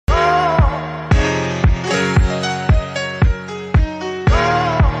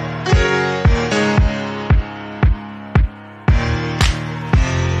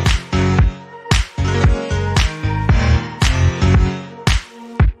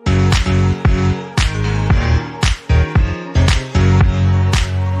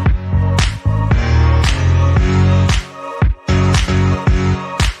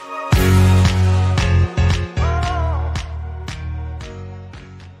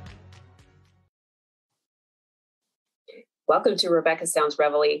Welcome to Rebecca Sounds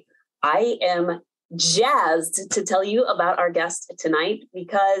Reveille. I am jazzed to tell you about our guest tonight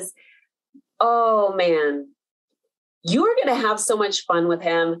because, oh man, you're going to have so much fun with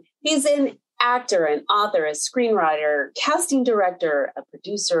him. He's an actor, an author, a screenwriter, casting director, a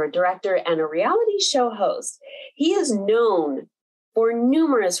producer, a director, and a reality show host. He is known for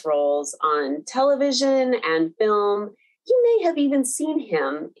numerous roles on television and film. You may have even seen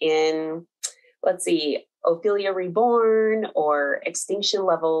him in, Ophelia Reborn or Extinction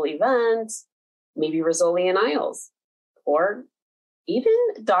Level Event, maybe Rizzoli Isles, or even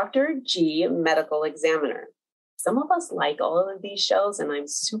Dr. G, Medical Examiner. Some of us like all of these shows, and I'm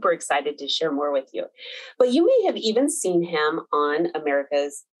super excited to share more with you. But you may have even seen him on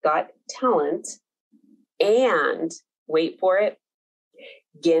America's Got Talent and, wait for it,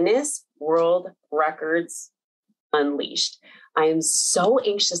 Guinness World Records Unleashed. I am so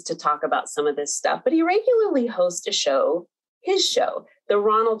anxious to talk about some of this stuff, but he regularly hosts a show, his show, The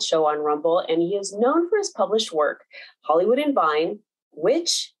Ronald Show on Rumble, and he is known for his published work, Hollywood and Vine,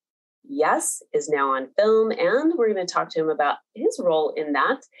 which, yes, is now on film, and we're going to talk to him about his role in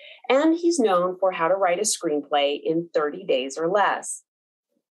that. And he's known for how to write a screenplay in 30 days or less.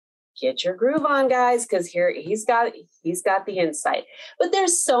 Get your groove on, guys, because here he's got the insight. But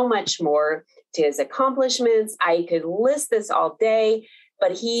there's so much more to his accomplishments. I could list this all day,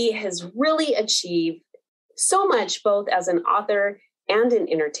 but he has really achieved so much, both as an author and in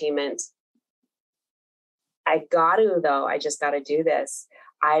entertainment. I just got to do this.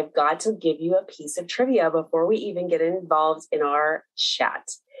 I've got to give you a piece of trivia before we even get involved in our chat.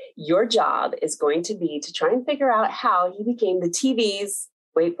 Your job is going to be to try and figure out how he became the TV's,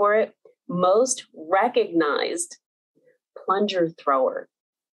 wait for it, most recognized plunger thrower.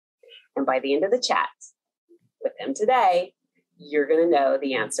 And by the end of the chat with him today, you're going to know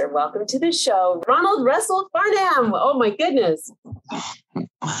the answer. Welcome to the show, Ronald Russell Farnham. Oh my goodness.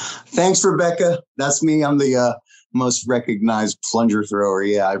 Thanks, Rebecca. That's me. I'm the most recognized plunger thrower.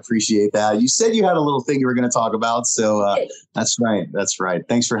 Yeah, I appreciate that. You said you had a little thing you were going to talk about. So that's right. That's right.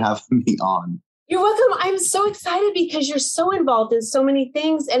 Thanks for having me on. You're welcome. I'm so excited because you're so involved in so many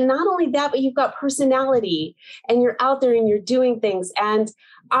things. And not only that, but you've got personality and you're out there and you're doing things. And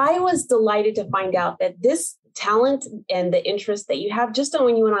I was delighted to find out that this talent and the interest that you have just on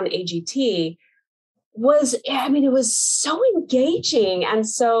when you went on AGT was, it was so engaging. And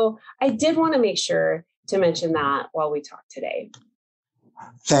so I did want to make sure to mention that while we talk today.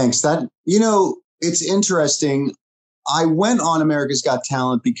 Thanks. It's interesting. I went on America's Got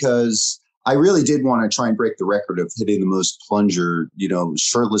Talent because I really did want to try and break the record of hitting the most plunger,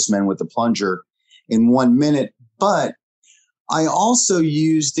 shirtless men with the plunger in 1 minute. But I also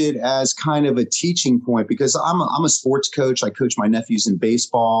used it as kind of a teaching point because I'm a sports coach. I coach my nephews in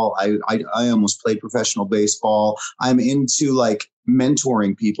baseball. I almost played professional baseball. I'm into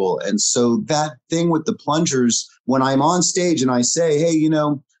mentoring people. And so that thing with the plungers, when I'm on stage and I say, hey,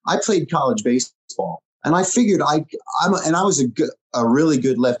 I played college baseball. And I figured I was a really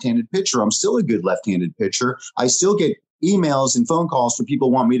good left-handed pitcher. I'm still a good left-handed pitcher. I still get emails and phone calls for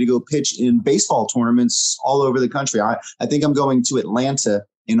people want me to go pitch in baseball tournaments all over the country. I think I'm going to Atlanta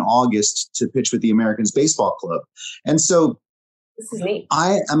in August to pitch with the Americans Baseball Club. And so this is neat.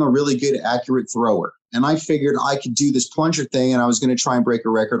 I am a really good, accurate thrower. And I figured I could do this plunger thing and I was going to try and break a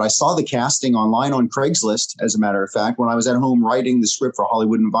record. I saw the casting online on Craigslist, as a matter of fact, when I was at home writing the script for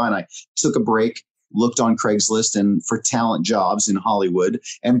Hollywood and Vine. I took a break, looked on Craigslist and for talent jobs in Hollywood,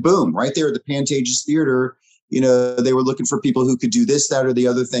 and boom, right there at the Pantages Theater, they were looking for people who could do this, that, or the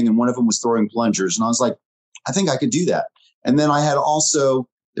other thing. And one of them was throwing plungers. And I was like, I think I could do that. And then I had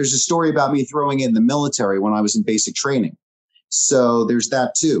there's a story about me throwing in the military when I was in basic training. So there's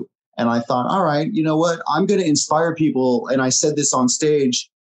that too. And I thought, all right, you know what? I'm going to inspire people. And I said this on stage,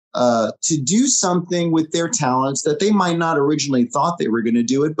 to do something with their talents that they might not originally thought they were going to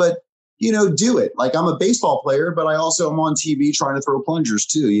do it, but do it. Like, I'm a baseball player, but I also am on TV trying to throw plungers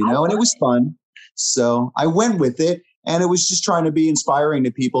too, and it was fun. So I went with it, and it was just trying to be inspiring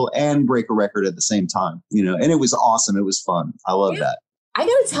to people and break a record at the same time, and it was awesome. It was fun. I love that. I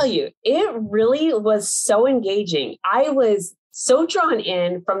got to tell you, it really was so engaging. I was so drawn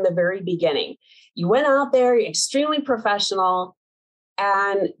in from the very beginning. You went out there, extremely professional,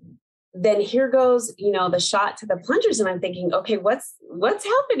 and then here goes, the shot to the plungers. And I'm thinking, okay, what's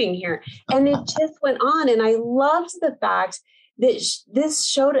happening here? And it just went on. And I loved the fact that this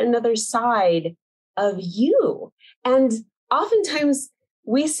showed another side of you. And oftentimes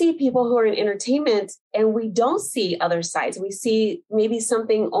we see people who are in entertainment and we don't see other sides. We see maybe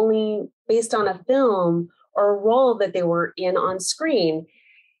something only based on a film or a role that they were in on screen.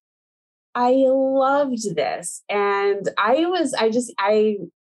 I loved this. And I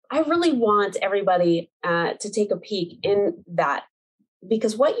really want everybody to take a peek in that,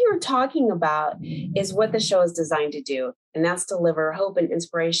 because what you're talking about is what the show is designed to do. And that's deliver hope and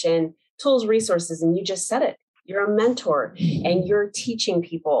inspiration, tools, resources. And you just said it. You're a mentor and you're teaching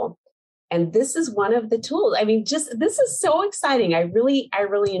people. And this is one of the tools. I mean, just this is so exciting. I really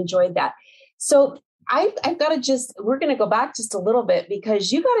enjoyed that. So I've got to we're going to go back just a little bit,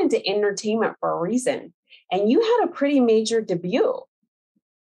 because you got into entertainment for a reason and you had a pretty major debut.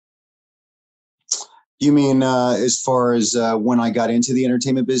 You mean as far as when I got into the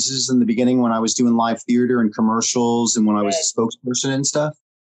entertainment business in the beginning, when I was doing live theater and commercials and when I was a spokesperson and stuff?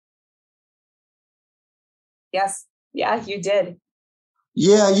 Yes. Yeah, you did.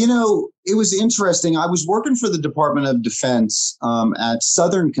 Yeah, it was interesting. I was working for the Department of Defense at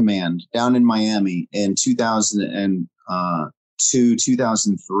Southern Command down in Miami in 2002,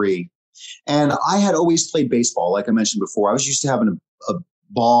 2003. And I had always played baseball, like I mentioned before. I was used to having a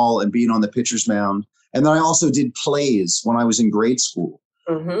ball and being on the pitcher's mound. And then I also did plays when I was in grade school.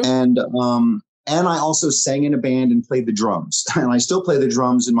 Mm-hmm. And I also sang in a band and played the drums. And I still play the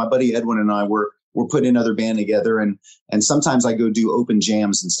drums. And my buddy Edwin and I were putting another band together. And sometimes I go do open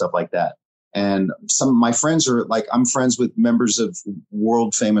jams and stuff like that. And some of my friends are like, I'm friends with members of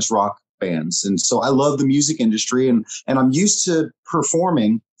world famous rock bands. And so I love the music industry and I'm used to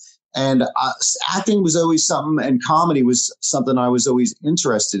performing. And acting was always something, and comedy was something I was always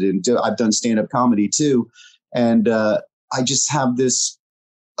interested in. I've done stand-up comedy too. And I just have this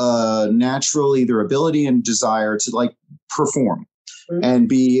natural either ability and desire to like perform and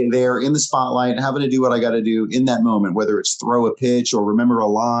be there in the spotlight, having to do what I got to do in that moment, whether it's throw a pitch or remember a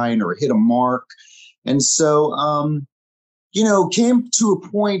line or hit a mark. And so, came to a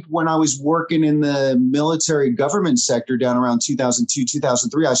point when I was working in the military government sector down around 2002,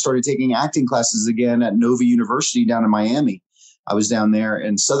 2003. I started taking acting classes again at Nova University down in Miami. I was down there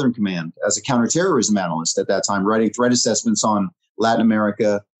in Southern Command as a counterterrorism analyst at that time, writing threat assessments on Latin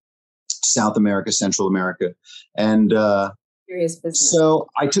America, South America, Central America. And so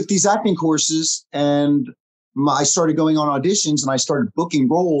I took these acting courses and I started going on auditions and I started booking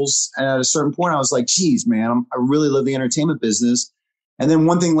roles. And at a certain point, I was like, geez, man, I really love the entertainment business. And then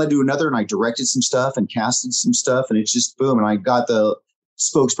one thing led to another, and I directed some stuff and casted some stuff. And it's just boom. And I got the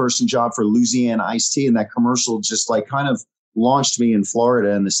spokesperson job for Louisiana Iced Tea. And that commercial just like kind of launched me in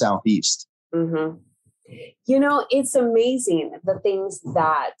Florida and the Southeast. Mm-hmm. It's amazing the things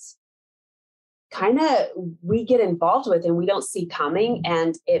that kind of we get involved with and we don't see coming.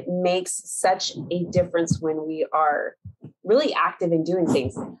 And it makes such a difference when we are really active in doing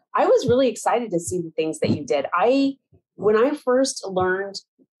things. I was really excited to see the things that you did. When I first learned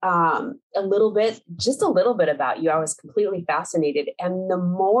a little bit about you, I was completely fascinated. And the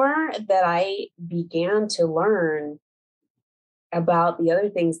more that I began to learn about the other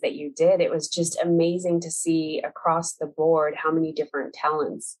things that you did, it was just amazing to see across the board how many different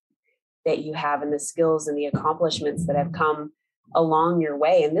talents that you have and the skills and the accomplishments that have come along your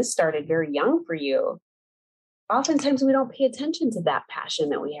way. And this started very young for you. Oftentimes we don't pay attention to that passion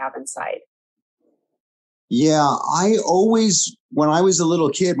that we have inside. Yeah, when I was a little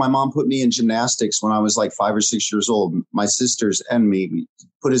kid, my mom put me in gymnastics when I was like 5 or 6 years old. My sisters and me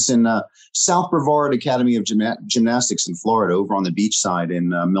put us in South Brevard Academy of Gymnastics in Florida, over on the beach side in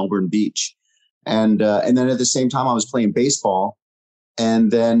Melbourne Beach. And then at the same time, I was playing baseball.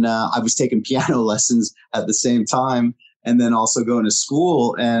 And then I was taking piano lessons at the same time, and then also going to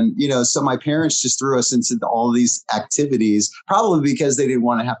school. And, so my parents just threw us into all these activities, probably because they didn't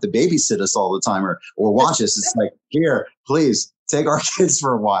want to have to babysit us all the time or watch us. It's like, here, please take our kids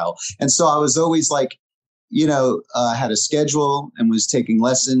for a while. And so I was always like, had a schedule and was taking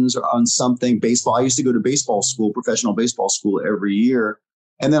lessons on something. Baseball. I used to go to baseball school, professional baseball school every year.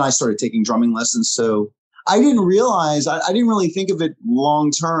 And then I started taking drumming lessons. So I didn't realize, I didn't really think of it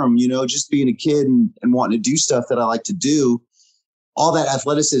long term, just being a kid and wanting to do stuff that I like to do. All that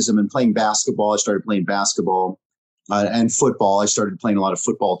athleticism and playing basketball. I started playing basketball and football. I started playing a lot of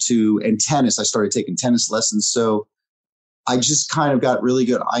football too. And tennis. I started taking tennis lessons. So I just kind of got really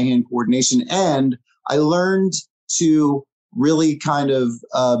good eye-hand coordination. And I learned to really kind of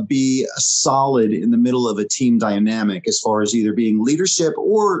be solid in the middle of a team dynamic as far as either being leadership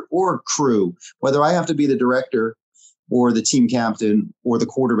or crew, whether I have to be the director or the team captain or the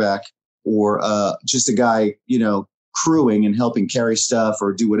quarterback or just a guy, crewing and helping carry stuff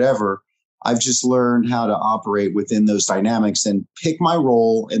or do whatever. I've just learned how to operate within those dynamics and pick my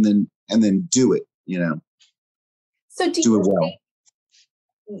role and then do it, So do it well.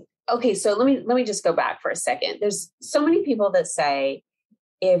 Okay, so let me just go back for a second. There's so many people that say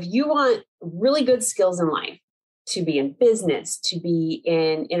if you want really good skills in life, to be in business, to be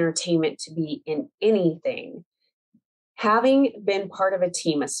in entertainment, to be in anything, having been part of a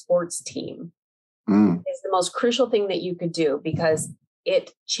team, a sports team, is the most crucial thing that you could do, because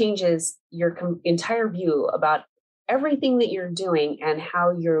it changes your entire view about everything that you're doing and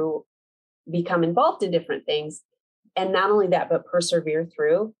how you become involved in different things. And not only that, but persevere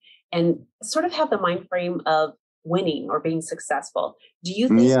through and sort of have the mind frame of winning or being successful. Do you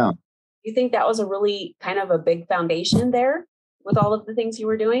think, you think that was a really kind of a big foundation there with all of the things you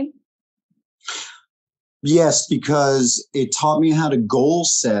were doing? Yes, because it taught me how to goal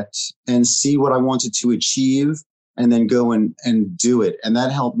set and see what I wanted to achieve and then go and do it. And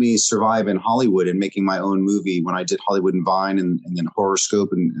that helped me survive in Hollywood and making my own movie when I did Hollywood and Vine and then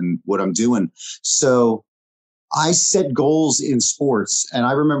Horoscope and what I'm doing. So I set goals in sports. And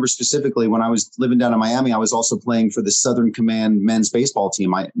I remember specifically when I was living down in Miami, I was also playing for the Southern Command men's baseball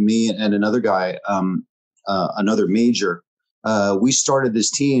team. Me and another guy, another major, we started this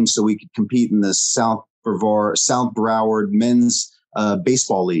team so we could compete in the South Broward men's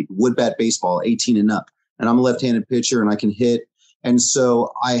baseball league, wood bat baseball, 18 and up. And I'm a left-handed pitcher and I can hit. And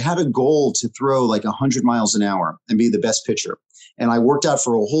so I had a goal to throw like 100 miles an hour and be the best pitcher. And I worked out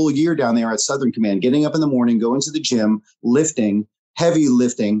for a whole year down there at Southern Command, getting up in the morning, going to the gym, lifting, heavy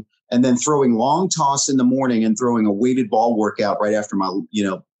lifting, and then throwing long toss in the morning and throwing a weighted ball workout right after my,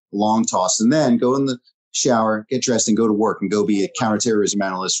 long toss. And then go in the shower, get dressed and go to work and go be a counterterrorism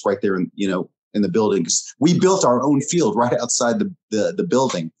analyst right there in the building. Because we built our own field right outside the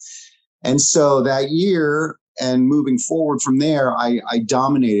building. And so that year and moving forward from there, I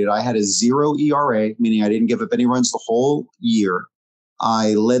dominated. I had a 0 ERA, meaning I didn't give up any runs the whole year.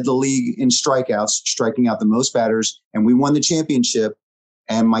 I led the league in strikeouts, striking out the most batters, and we won the championship.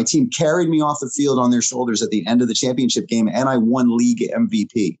 And my team carried me off the field on their shoulders at the end of the championship game, and I won league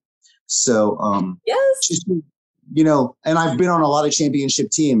MVP. So, yes. And I've been on a lot of championship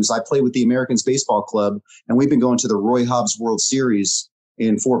teams. I played with the Americans Baseball Club, and we've been going to the Roy Hobbs World Series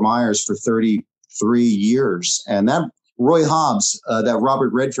in Fort Myers for 33 years. And that Roy Hobbs, that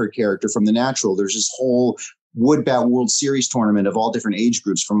Robert Redford character from The Natural, there's this whole wood bat World Series tournament of all different age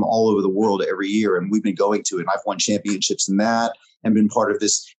groups from all over the world every year. And we've been going to it. And I've won championships in that and been part of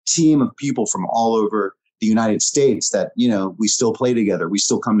this team of people from all over the United States that, we still play together. We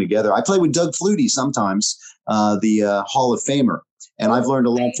still come together. I play with Doug Flutie sometimes, the Hall of Famer. And I've learned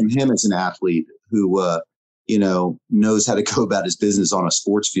a lot from him as an athlete who, knows how to go about his business on a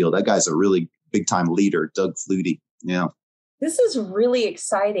sports field. That guy's a really big time leader, Doug Flutie. Yeah. This is really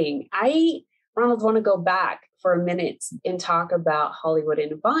exciting. Ronald, want to go back for a minute and talk about Hollywood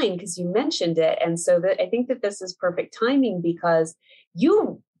and Vine, because you mentioned it. And so I think that this is perfect timing, because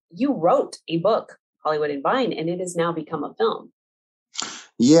you wrote a book, Hollywood and Vine, and it has now become a film.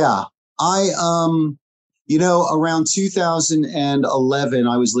 Yeah. Around 2011,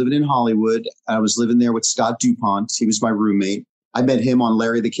 I was living in Hollywood. I was living there with Scott DuPont. He was my roommate. I met him on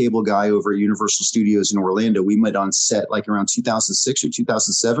Larry the Cable Guy over at Universal Studios in Orlando. We met on set like around 2006 or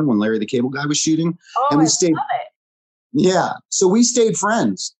 2007 when Larry the Cable Guy was shooting. Oh, and we stayed. Love it. Yeah. So we stayed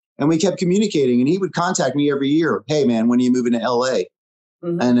friends and we kept communicating, and he would contact me every year. Hey man, when are you moving to LA?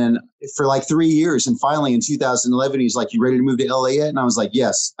 Mm-hmm. And then for like 3 years. And finally in 2011, he's like, you ready to move to LA yet? And I was like,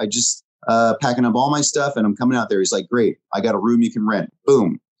 yes, I just packing up all my stuff and I'm coming out there. He's like, great. I got a room you can rent.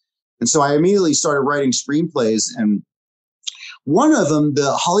 Boom. And so I immediately started writing screenplays, and one of them,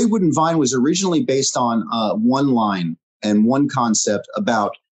 the Hollywood and Vine, was originally based on one line and one concept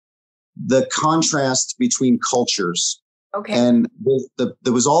about the contrast between cultures. Okay. And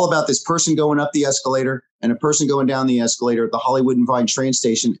there was all about this person going up the escalator and a person going down the escalator at the Hollywood and Vine train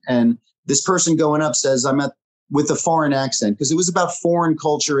station. And this person going up says, with a foreign accent, because it was about foreign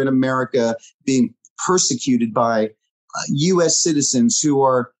culture in America being persecuted by U.S. citizens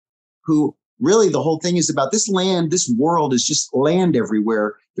who really the whole thing is about this land. This world is just land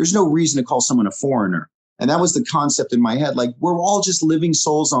everywhere. There's no reason to call someone a foreigner. And that was the concept in my head. Like, we're all just living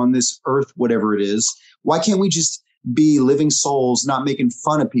souls on this earth, whatever it is. Why can't we just be living souls, not making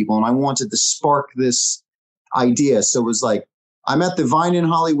fun of people? And I wanted to spark this idea. So it was like, I'm at the Vine in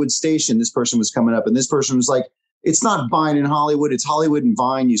Hollywood station. This person was coming up and this person was like, it's not Vine in Hollywood. It's Hollywood and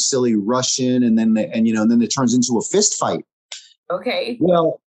Vine, you silly Russian. And then it turns into a fist fight. Okay.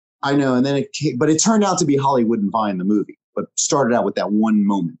 Well, I know. And then it turned out to be Hollywood and Vine, the movie, but started out with that one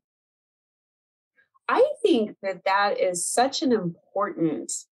moment. I think that is such an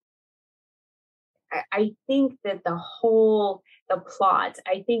important, I think that the plot,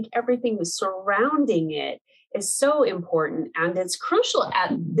 I think everything surrounding it is so important, and it's crucial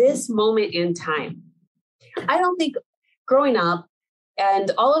at this moment in time. I don't think growing up,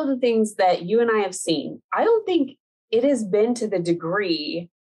 And all of the things that you and I have seen, I don't think it has been to the degree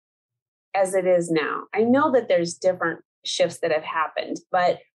as it is now. I know that there's different shifts that have happened,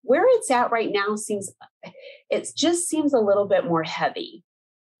 but where it's at right now just seems a little bit more heavy.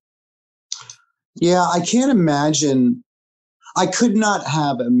 Yeah, I can't imagine. I could not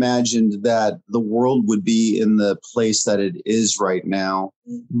have imagined that the world would be in the place that it is right now.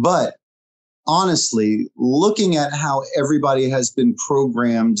 But honestly, looking at how everybody has been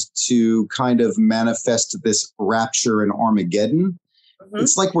programmed to kind of manifest this rapture and Armageddon,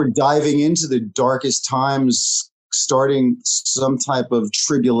 it's like we're diving into the darkest times, starting some type of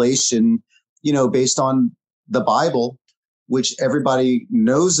tribulation, based on the Bible, which everybody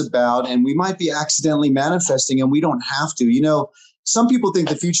knows about, and we might be accidentally manifesting, and we don't have to. Some people think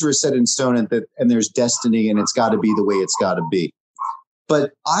the future is set in stone and there's destiny and it's got to be the way it's got to be.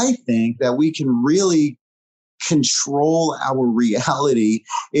 But I think that we can really control our reality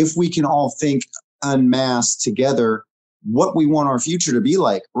if we can all think en masse together what we want our future to be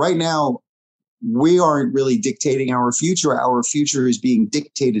like. Right now, we aren't really dictating our future. Our future is being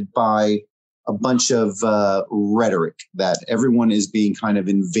dictated by a bunch of rhetoric that everyone is being kind of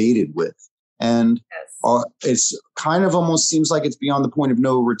invaded with. And it's kind of almost seems like it's beyond the point of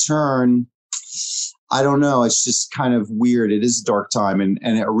no return. I don't know. It's just kind of weird. It is a dark time, and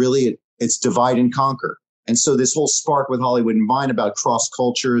it's divide and conquer. And so this whole spark with Hollywood and Vine about cross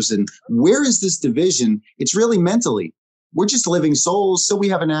cultures and where is this division? It's really mentally. We're just living souls, so we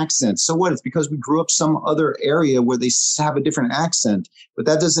have an accent. So what? It's because we grew up some other area where they have a different accent. But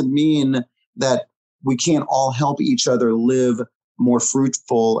that doesn't mean that we can't all help each other live more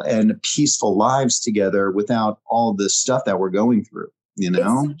fruitful and peaceful lives together without all the stuff that we're going through. It's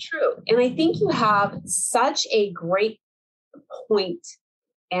so true. And I think you have such a great point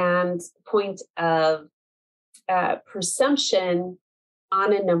of perception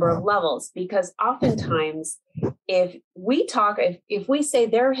on a number of levels, because oftentimes if we say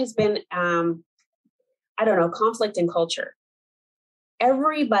there has been, conflict in culture,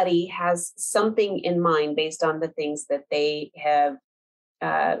 everybody has something in mind based on the things that they have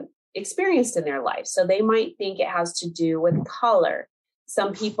experienced in their life. So they might think it has to do with color.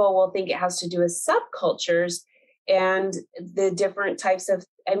 Some people will think it has to do with subcultures and the different types of,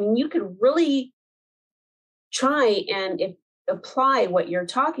 you could really try and apply what you're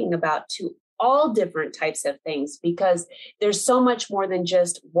talking about to all different types of things, because there's so much more than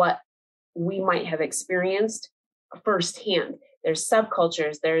just what we might have experienced firsthand. There's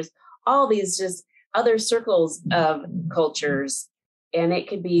subcultures, there's all these just other circles of cultures. And it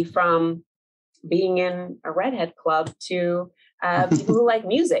could be from being in a redhead club to people who like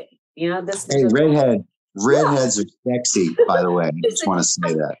music. Redheads are sexy, by the way. I just want to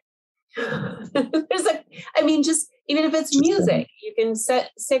say that. Even if it's music, you can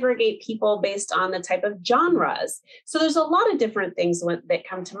segregate people based on the type of genres. So there's a lot of different things that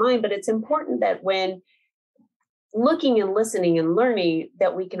come to mind, but it's important that when looking and listening and learning,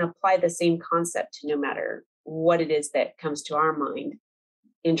 that we can apply the same concept to no matter what it is that comes to our mind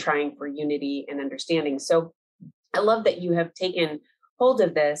in trying for unity and understanding. So I love that you have taken hold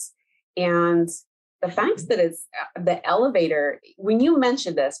of this, and the fact that it's the elevator. When you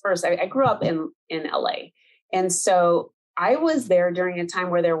mentioned this first, I grew up in LA. And so I was there during a time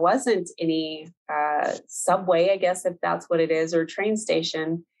where there wasn't any subway, I guess, if that's what it is, or train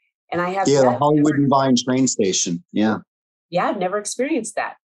station. And I have the Hollywood and Vine train station. Yeah. Yeah, I've never experienced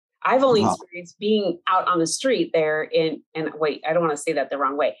that. I've only experienced being out on the street there wait, I don't want to say that the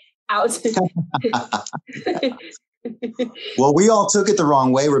wrong way. Out. Well, we all took it the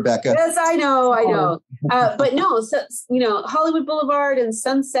wrong way, Rebecca. Yes, I know. But no, so, Hollywood Boulevard and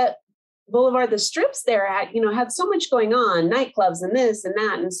Sunset Boulevard, the strips there had so much going on, nightclubs and this and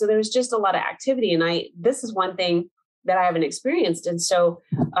that. And so there's just a lot of activity. And this is one thing that I haven't experienced. And so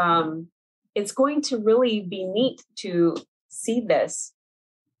it's going to really be neat to see this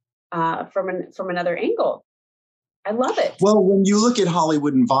from another angle. I love it. Well, when you look at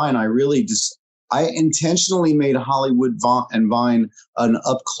Hollywood and Vine, I intentionally made Hollywood and Vine an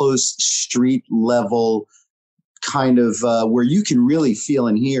up-close street level kind of where you can really feel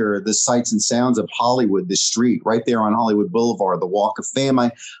and hear the sights and sounds of Hollywood, the street right there on Hollywood Boulevard, the Walk of Fame.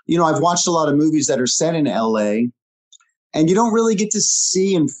 I've watched a lot of movies that are set in LA, and you don't really get to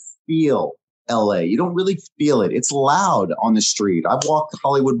see and feel LA. You don't really feel it. It's loud on the street. I've walked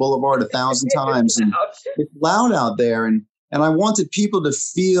Hollywood Boulevard 1,000 times, and it's loud out there. And I wanted people to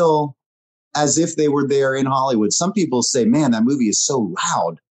feel as if they were there in Hollywood. Some people say, man, that movie is so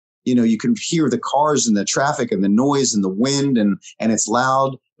loud. you can hear the cars and the traffic and the noise and the wind and it's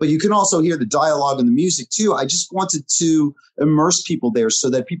loud, but you can also hear the dialogue and the music too. I just wanted to immerse people there so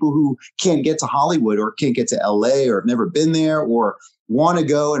that people who can't get to Hollywood or can't get to LA or have never been there or want to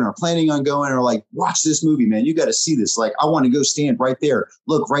go and are planning on going are like, watch this movie, man. You got to see this. Like, I want to go stand right there.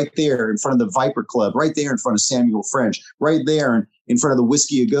 Look, right there in front of the Viper Club, right there in front of Samuel French, right there in front of the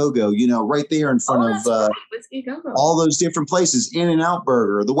Whiskey A Go-Go, right there in front of Whiskey Go-Go. All those different places, In-N-Out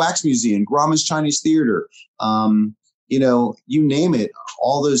Burger, the Wax Museum, Grauman's Chinese Theater, you name it,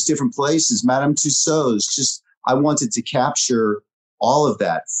 all those different places, Madame Tussauds. Just, I wanted to capture all of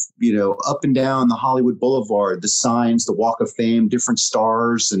that, up and down the Hollywood Boulevard, the signs, the Walk of Fame, different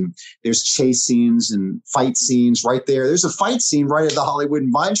stars, and there's chase scenes and fight scenes right there. There's a fight scene right at the Hollywood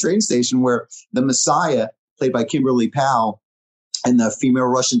and Vine train station where the Messiah, played by Kimberly Powell, and the female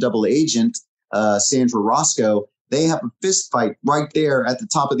Russian double agent, Sandra Roscoe, they have a fist fight right there at the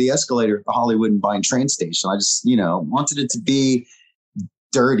top of the escalator at the Hollywood and Vine train station. I just, wanted it to be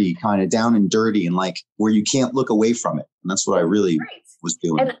dirty, kind of down and dirty, and like where you can't look away from it. And that's what I really was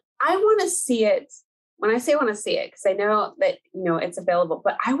doing. And I want to see it. When I say I want to see it, because I know that, it's available,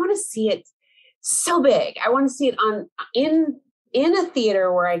 but I want to see it so big. I want to see it in a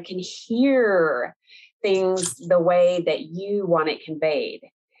theater where I can hear things the way that you want it conveyed.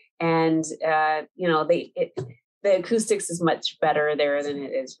 And, the acoustics is much better there than it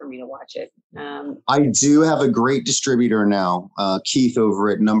is for me to watch it. I do have a great distributor now, Keith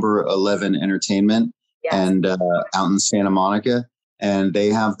over at Number 11 Entertainment, yes, and out in Santa Monica. And they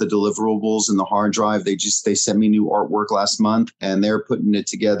have the deliverables in the hard drive. They sent me new artwork last month, and they're putting it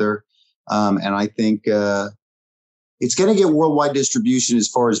together. And I think it's going to get worldwide distribution as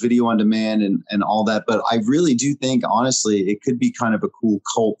far as video on demand and all that. But I really do think, honestly, it could be kind of a cool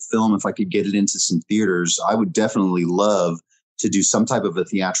cult film if I could get it into some theaters. I would definitely love to do some type of a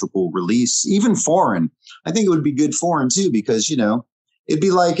theatrical release, even foreign. I think it would be good foreign too, because, it'd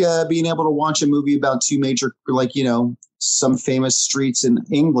be like being able to watch a movie about two major, some famous streets in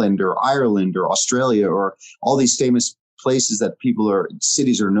England or Ireland or Australia or all these famous places that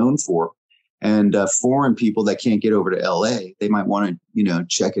cities are known for. And foreign people that can't get over to LA, they might want to,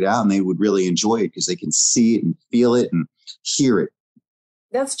 check it out, and they would really enjoy it because they can see it and feel it and hear it.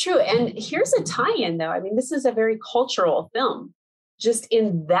 That's true. And here's a tie-in, though. I mean, this is a very cultural film, just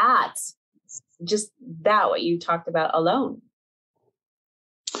in that, what you talked about alone.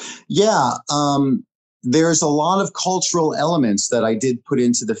 Yeah. There's a lot of cultural elements that I did put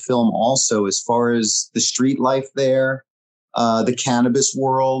into the film also, as far as the street life there, the cannabis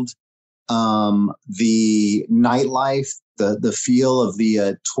world, the nightlife, the feel of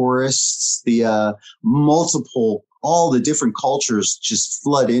the tourists, the all the different cultures just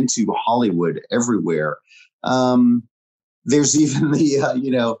flood into Hollywood everywhere. There's even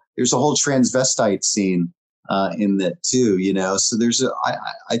there's a whole transvestite scene in that too, so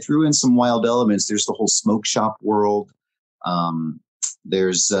I threw in some wild elements. There's the whole smoke shop world.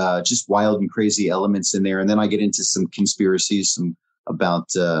 There's just wild and crazy elements in there. And then I get into some conspiracies, about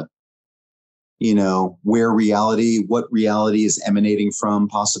what reality is emanating from,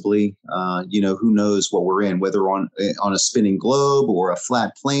 possibly, who knows what we're in, whether on a spinning globe or a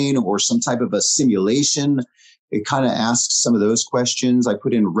flat plane or some type of a simulation. It kind of asks some of those questions. I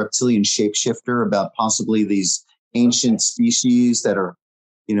put in reptilian shapeshifter about possibly these ancient species that are,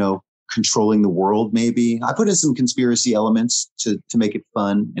 controlling the world. Maybe I put in some conspiracy elements to make it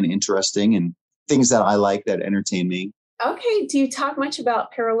fun and interesting and things that I like that entertain me. Okay. Do you talk much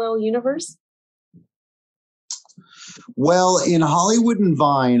about parallel universe? Well, in Hollywood and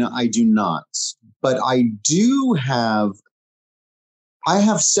Vine, I do not, but I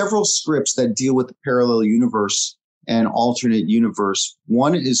have several scripts that deal with the parallel universe and alternate universe.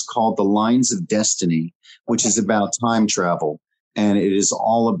 One is called The Lines of Destiny, which is about time travel. And it is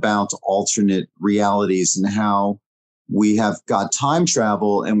all about alternate realities and how we have got time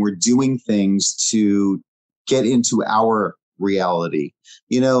travel and we're doing things to get into our reality.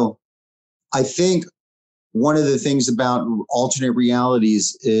 I think one of the things about alternate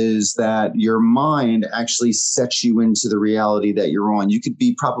realities is that your mind actually sets you into the reality that you're on. You could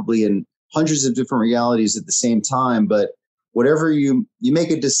be probably in hundreds of different realities at the same time, but whatever you make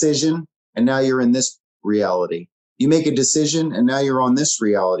a decision and now you're in this reality. You make a decision and now you're on this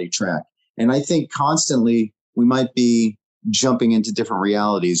reality track. And I think constantly we might be jumping into different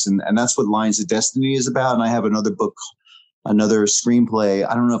realities. And that's what Lines of Destiny is about. And I have another book, another screenplay.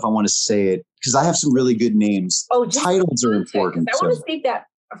 I don't know if I want to say it because I have some really good names. Titles are important. I want to save that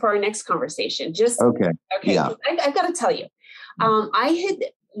for our next conversation. Okay. Yeah. I've got to tell you, I had,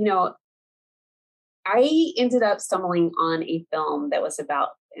 I ended up stumbling on a film that was about,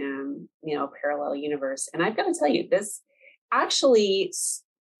 parallel universe. And I've got to tell you, this actually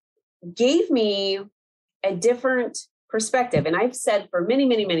gave me a different perspective. And I've said for many,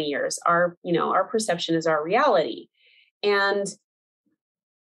 many, many years, our perception is our reality. And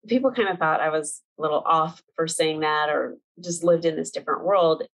people kind of thought I was a little off for saying that, or just lived in this different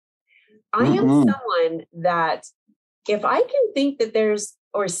world. I am someone that if I can think that there's,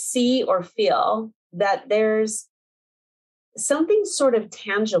 or see or feel that there's something sort of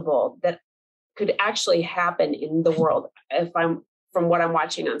tangible that could actually happen in the world, if I'm from what I'm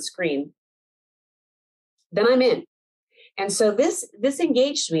watching on screen, then I'm in. And so this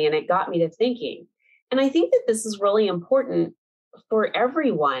engaged me, and it got me to thinking. And I think that this is really important for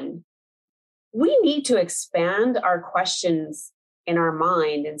everyone. We need to expand our questions in our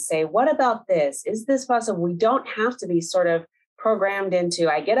mind and say, what about this? Is this possible? We don't have to be sort of programmed into,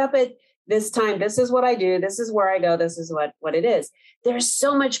 I get up at this time, this is what I do, this is where I go, this is what it is. There's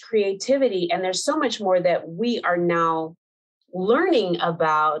so much creativity, and there's so much more that we are now learning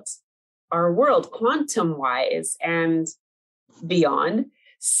about our world, quantum wise and beyond.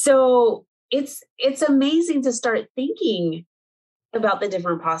 So it's amazing to start thinking about the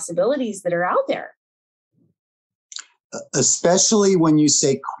different possibilities that are out there. Especially when you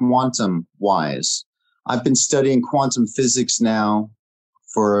say quantum wise. I've been studying quantum physics now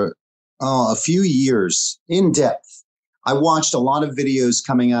for a few years in depth. I watched a lot of videos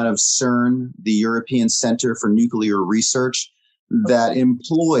coming out of CERN, the European Center for Nuclear Research, that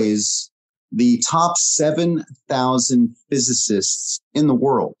employs the top 7,000 physicists in the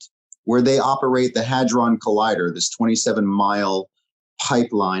world, where they operate the Hadron Collider, this 27-mile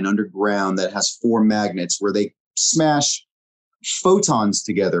pipeline underground that has 4 magnets where they smash photons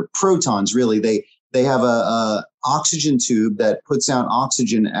together, protons really. They have a oxygen tube that puts out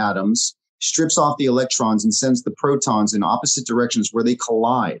oxygen atoms, strips off the electrons, and sends the protons in opposite directions where they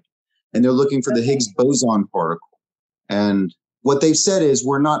collide. And they're looking for the Higgs boson particle. And what they've said is,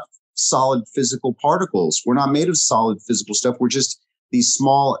 we're not solid physical particles. We're not made of solid physical stuff. We're just these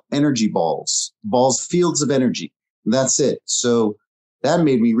small energy balls, fields of energy. That's it. So that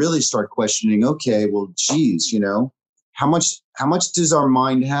made me really start questioning, okay, well, geez, how much does our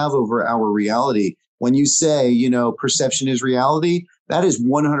mind have over our reality? When you say, perception is reality, that is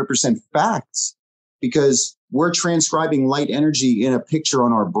 100% facts, because we're transcribing light energy in a picture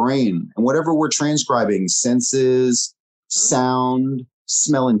on our brain. And whatever we're transcribing, senses, sound,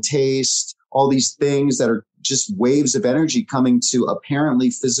 smell and taste, all these things that are just waves of energy coming to apparently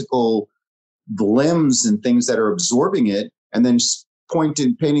physical limbs and things that are absorbing it, and then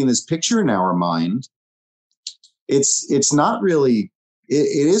painting this picture in our mind. It's not really,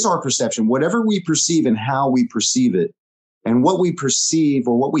 it is our perception. Whatever we perceive and how we perceive it, and what we perceive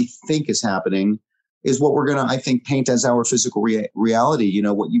or what we think is happening is what we're going to, I think, paint as our physical reality.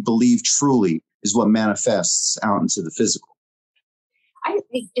 What you believe truly is what manifests out into the physical.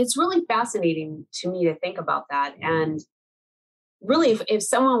 It's really fascinating to me to think about that. And really, if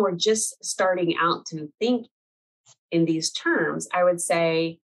someone were just starting out to think in these terms, I would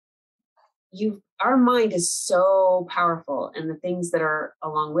say our mind is so powerful, and the things that are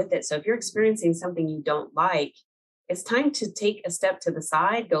along with it. So if you're experiencing something you don't like, it's time to take a step to the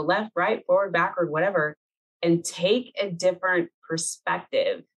side, go left, right, forward, backward, whatever, and take a different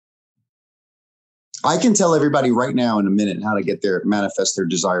perspective. I can tell everybody right now in a minute how to manifest their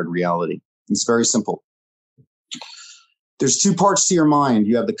desired reality. It's very simple. There's 2 parts to your mind.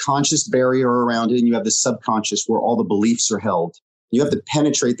 You have the conscious barrier around it, and you have the subconscious where all the beliefs are held. You have to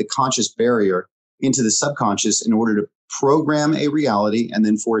penetrate the conscious barrier into the subconscious in order to program a reality, and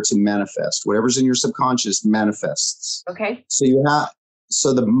then for it to manifest. Whatever's in your subconscious manifests. Okay.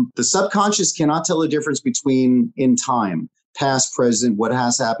 So the subconscious cannot tell the difference between in time, past, present, what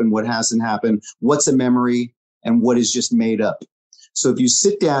has happened, what hasn't happened, what's a memory, and what is just made up. So if you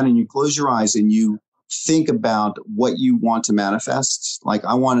sit down and you close your eyes and you think about what you want to manifest, like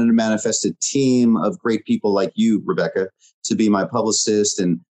I wanted to manifest a team of great people like you, Rebecca, to be my publicist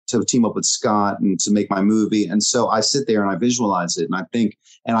and to team up with Scott and to make my movie. And so I sit there and I visualize it and I think,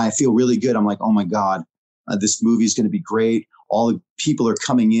 and I feel really good. I'm like, oh my God, this movie is going to be great. All the people are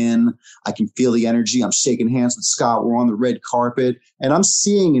coming in. I can feel the energy. I'm shaking hands with Scott. We're on the red carpet and I'm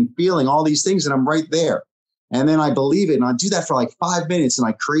seeing and feeling all these things and I'm right there. And then I believe it. And I do that for like 5 minutes and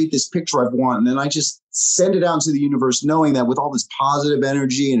I create this picture I want. And then I just send it out into the universe, knowing that with all this positive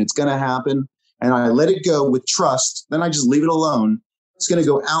energy and it's going to happen. And I let it go with trust. Then I just leave it alone. It's going to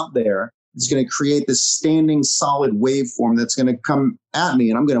go out there. It's going to create this standing solid waveform that's going to come at me.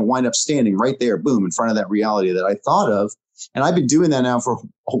 And I'm going to wind up standing right there, boom, in front of that reality that I thought of. And I've been doing that now for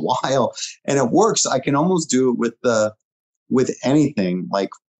a while, and it works. I can almost do it with anything, like,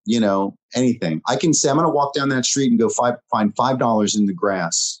 anything. I can say, I'm going to walk down that street and go find $5 in the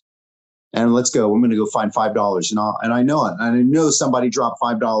grass. And let's go. I'm going to go find $5. And I know it. And I know somebody dropped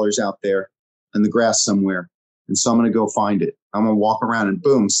 $5 out there in the grass somewhere. And so I'm going to go find it. I'm going to walk around and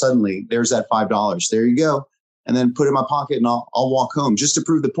boom, suddenly there's that $5. There you go. And then put it in my pocket and I'll walk home just to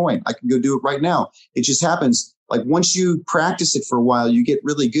prove the point. I can go do it right now. It just happens. Like once you practice it for a while, you get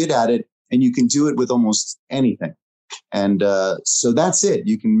really good at it and you can do it with almost anything. And so that's it.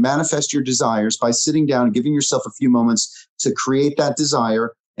 You can manifest your desires by sitting down and giving yourself a few moments to create that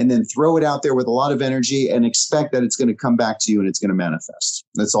desire and then throw it out there with a lot of energy and expect that it's going to come back to you and it's going to manifest.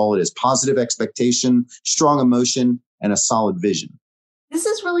 That's all it is. Positive expectation, strong emotion, and a solid vision. This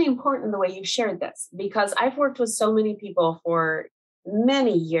is really important the way you shared this, because I've worked with so many people for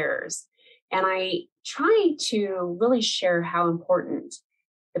many years, and I try to really share how important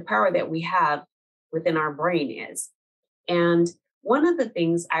the power that we have within our brain is. And one of the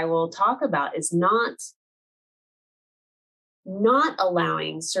things I will talk about is not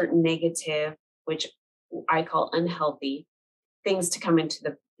allowing certain negative, which I call unhealthy, things to come in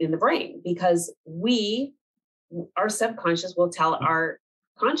the brain, because our subconscious will tell our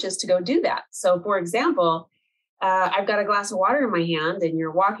conscious to go do that. So for example, I've got a glass of water in my hand and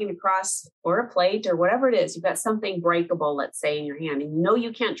you're walking across, or a plate or whatever it is, you've got something breakable, let's say, in your hand, and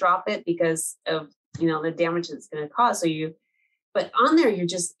you can't drop it because of the damage it's going to cause. But on there,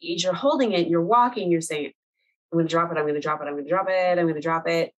 you're holding it, you're walking, you're saying, I'm going to drop it, I'm going to drop it, I'm going to drop it, I'm going to drop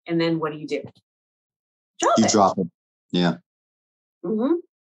it. And then what do? You drop it. Yeah. Mm-hmm.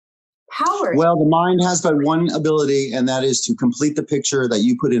 Power. Well, the mind has but one ability, and that is to complete the picture that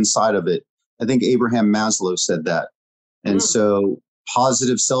you put inside of it. I think Abraham Maslow said that. And so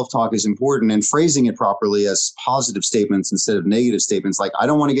positive self-talk is important, and phrasing it properly as positive statements instead of negative statements. Like, I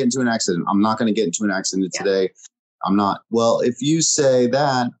don't want to get into an accident. I'm not going to get into an accident today. I'm not. Well, if you say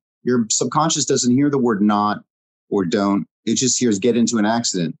that, your subconscious doesn't hear the word not or don't. It just hears get into an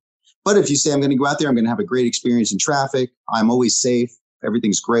accident. But if you say, I'm going to go out there, I'm going to have a great experience in traffic. I'm always safe.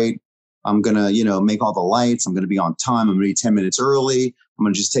 Everything's great. I'm going to, make all the lights. I'm going to be on time. I'm going to be 10 minutes early. I'm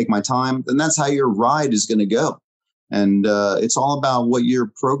going to just take my time. Then that's how your ride is going to go. And it's all about what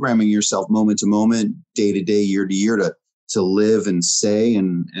you're programming yourself moment to moment, day to day, year to year to live and say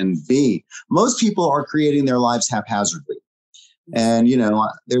and be. Most people are creating their lives haphazardly. And,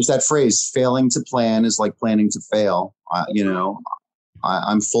 there's that phrase, failing to plan is like planning to fail.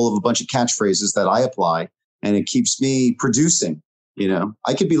 I'm full of a bunch of catchphrases that I apply, and it keeps me producing.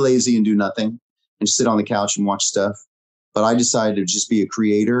 I could be lazy and do nothing and sit on the couch and watch stuff, but I decided to just be a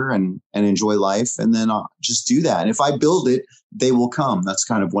creator and enjoy life. And then I'll just do that. And if I build it, they will come. That's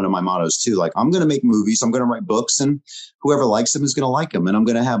kind of one of my mottos too. Like, I'm going to make movies, I'm going to write books, and whoever likes them is going to like them. And I'm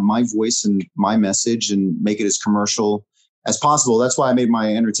going to have my voice and my message and make it as commercial as possible. That's why I made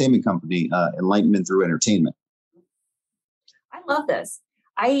my entertainment company, Enlightenment Through Entertainment. I love this.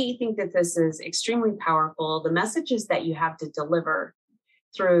 I think that this is extremely powerful. The messages that you have to deliver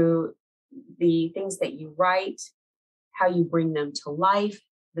through the things that you write, how you bring them to life,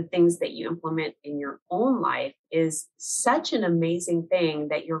 the things that you implement in your own life is such an amazing thing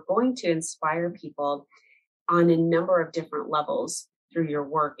that you're going to inspire people on a number of different levels through your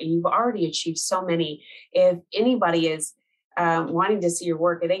work. And you've already achieved so many. If anybody is wanting to see your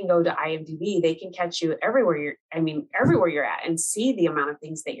work, they can go to IMDb. They can catch you everywhere you're at and see the amount of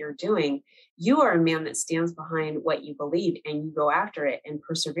things that you're doing. You are a man that stands behind what you believe and you go after it. And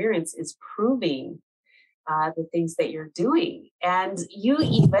perseverance is proving the things that you're doing. And you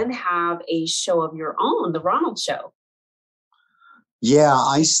even have a show of your own, the Ronald Show. Yeah,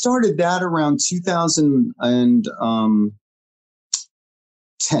 I started that around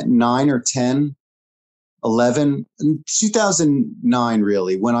 2009 or 10. 11, 2009,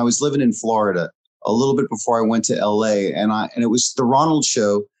 really, when I was living in Florida, a little bit before I went to LA. And it was the Ronald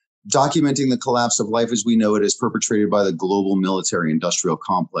Show, documenting the collapse of life as we know it as perpetrated by the global military industrial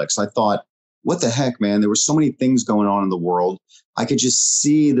complex. I thought, what the heck, man? There were so many things going on in the world. I could just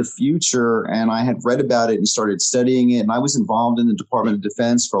see the future, and I had read about it and started studying it. And I was involved in the Department of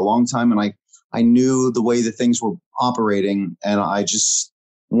Defense for a long time. And I knew the way that things were operating. And I just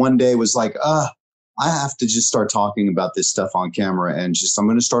one day was like, I have to just start talking about this stuff on camera, and I'm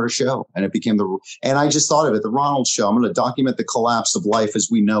going to start a show. And it became and I just thought of it, the Ronald Show. I'm going to document the collapse of life as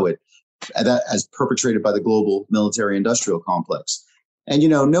we know it, as perpetrated by the global military industrial complex. And,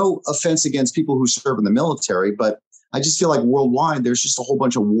 no offense against people who serve in the military, but I just feel like worldwide, there's just a whole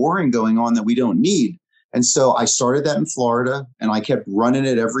bunch of warring going on that we don't need. And so I started that in Florida, and I kept running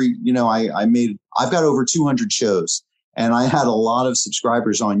it I've got over 200 shows. and I had a lot of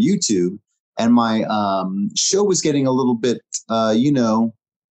subscribers on YouTube, and my show was getting a little bit,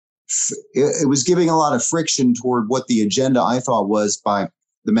 it was giving a lot of friction toward what the agenda I thought was by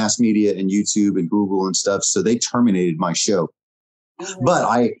the mass media and YouTube and Google and stuff. So they terminated my show. But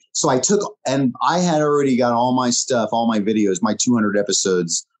I had already got all my stuff, all my videos, my 200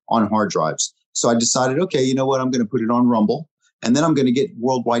 episodes on hard drives. So I decided, okay, you know what? I'm going to put it on Rumble, and then I'm going to get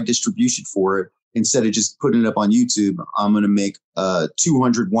worldwide distribution for it. Instead of just putting it up on YouTube, I'm going to make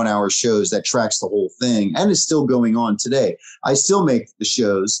 200 1-hour shows that tracks the whole thing, and is still going on today. I still make the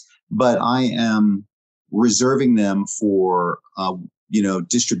shows, but I am reserving them for,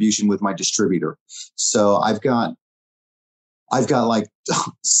 distribution with my distributor. So I've got like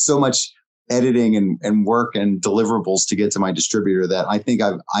so much editing and work and deliverables to get to my distributor that I think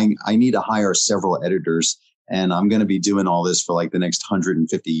I need to hire several editors, and I'm going to be doing all this for like the next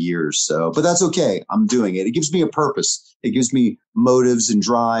 150 years. So, but that's okay. I'm doing it. It gives me a purpose. It gives me motives and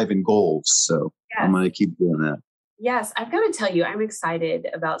drive and goals. So yes. I'm going to keep doing that. Yes, I've got to tell you, I'm excited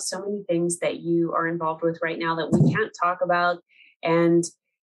about so many things that you are involved with right now that we can't talk about. And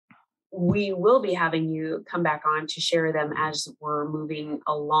we will be having you come back on to share them as we're moving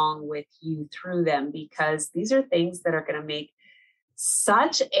along with you through them, because these are things that are going to make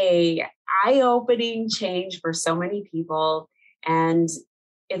such a eye-opening change for so many people. And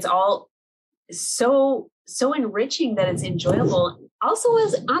it's all so enriching that it's enjoyable, also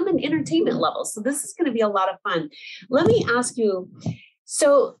as on an entertainment level. So this is going to be a lot of fun. Let me ask you,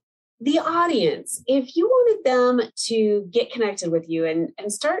 so the audience, if you wanted them to get connected with you and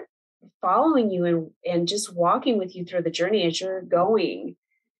start following you and just walking with you through the journey as you're going,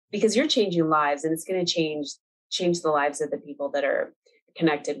 because you're changing lives and it's going to change the lives of the people that are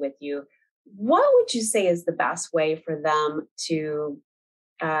connected with you, what would you say is the best way for them to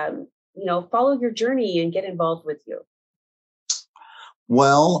follow your journey and get involved with you?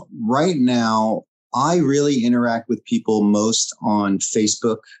 Well, right now I really interact with people most on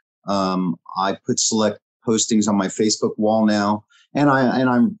Facebook. I put select postings on my Facebook wall now. And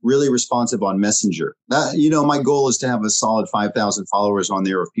I'm really responsive on Messenger. That, my goal is to have a solid 5,000 followers on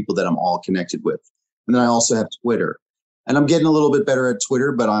there of people that I'm all connected with. And then I also have Twitter. And I'm getting a little bit better at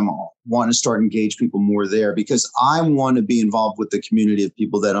Twitter, but I'm wanting to start engage people more there because I want to be involved with the community of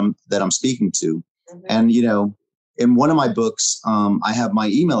people that I'm speaking to. Mm-hmm. And, in one of my books, I have my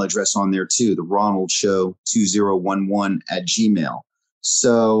email address on there too, the Ronald Show 2011 @gmail.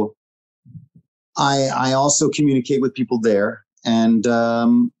 So I also communicate with people there. And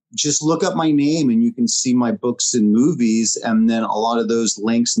just look up my name and you can see my books and movies. And then a lot of those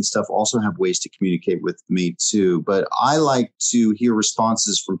links and stuff also have ways to communicate with me too. But I like to hear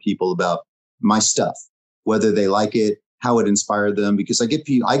responses from people about my stuff, whether they like it, how it inspired them, because I get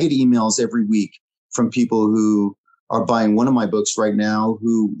emails every week from people who are buying one of my books right now,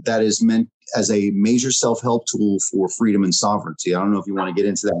 who that is meant as a major self-help tool for freedom and sovereignty. I don't know if you want to get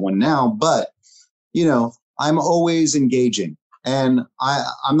into that one now, but I'm always engaging. And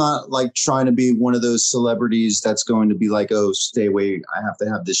I'm not like trying to be one of those celebrities that's going to be like, oh, stay away. I have to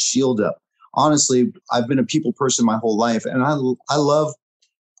have this shield up. Honestly, I've been a people person my whole life. And I love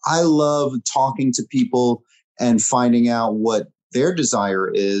talking to people and finding out what their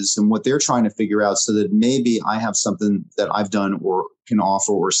desire is and what they're trying to figure out, so that maybe I have something that I've done or can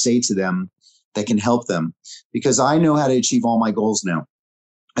offer or say to them that can help them, because I know how to achieve all my goals now,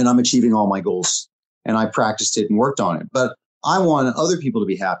 and I'm achieving all my goals, and I practiced it and worked on it. But I want other people to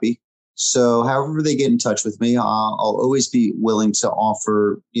be happy. So however they get in touch with me, I'll always be willing to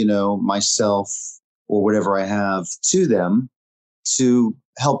offer, myself or whatever I have to them to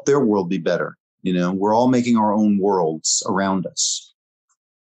help their world be better. We're all making our own worlds around us.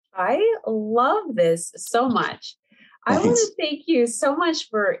 I love this so much. Thanks. I want to thank you so much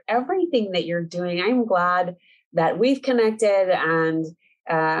for everything that you're doing. I'm glad that we've connected and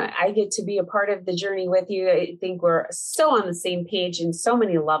I get to be a part of the journey with you. I think we're so on the same page in so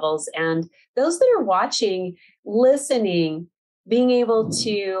many levels. And those that are watching, listening, being able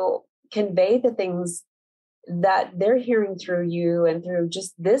to convey the things that they're hearing through you and through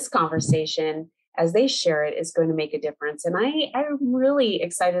just this conversation as they share it is going to make a difference. And I'm really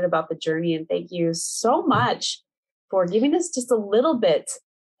excited about the journey. And thank you so much for giving us just a little bit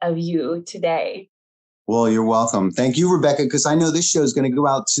of you today. Well, you're welcome. Thank you, Rebecca, because I know this show is going to go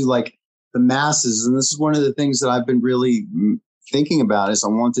out to like the masses. And this is one of the things that I've been really thinking about is I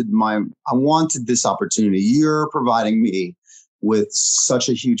wanted this opportunity. You're providing me with such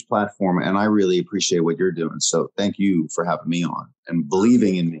a huge platform, and I really appreciate what you're doing. So thank you for having me on and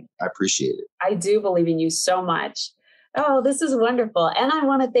believing in me. I appreciate it. I do believe in you so much. Oh, this is wonderful. And I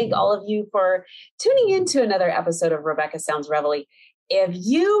want to thank all of you for tuning in to another episode of Rebecca Sounds Reveille. If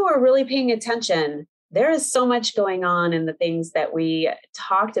you are really paying attention, there is so much going on in the things that we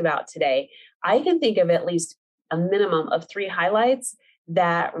talked about today. I can think of at least a minimum of 3 highlights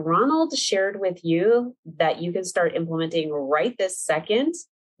that Ronald shared with you that you can start implementing right this second.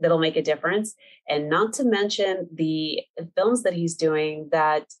 That'll make a difference. And not to mention the films that he's doing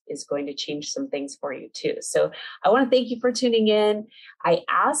that is going to change some things for you too. So I want to thank you for tuning in. I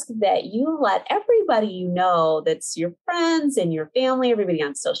ask that you let everybody you know, that's your friends and your family, everybody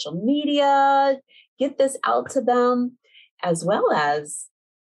on social media, get this out to them, as well as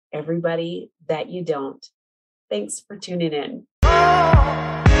everybody that you don't. Thanks for tuning in.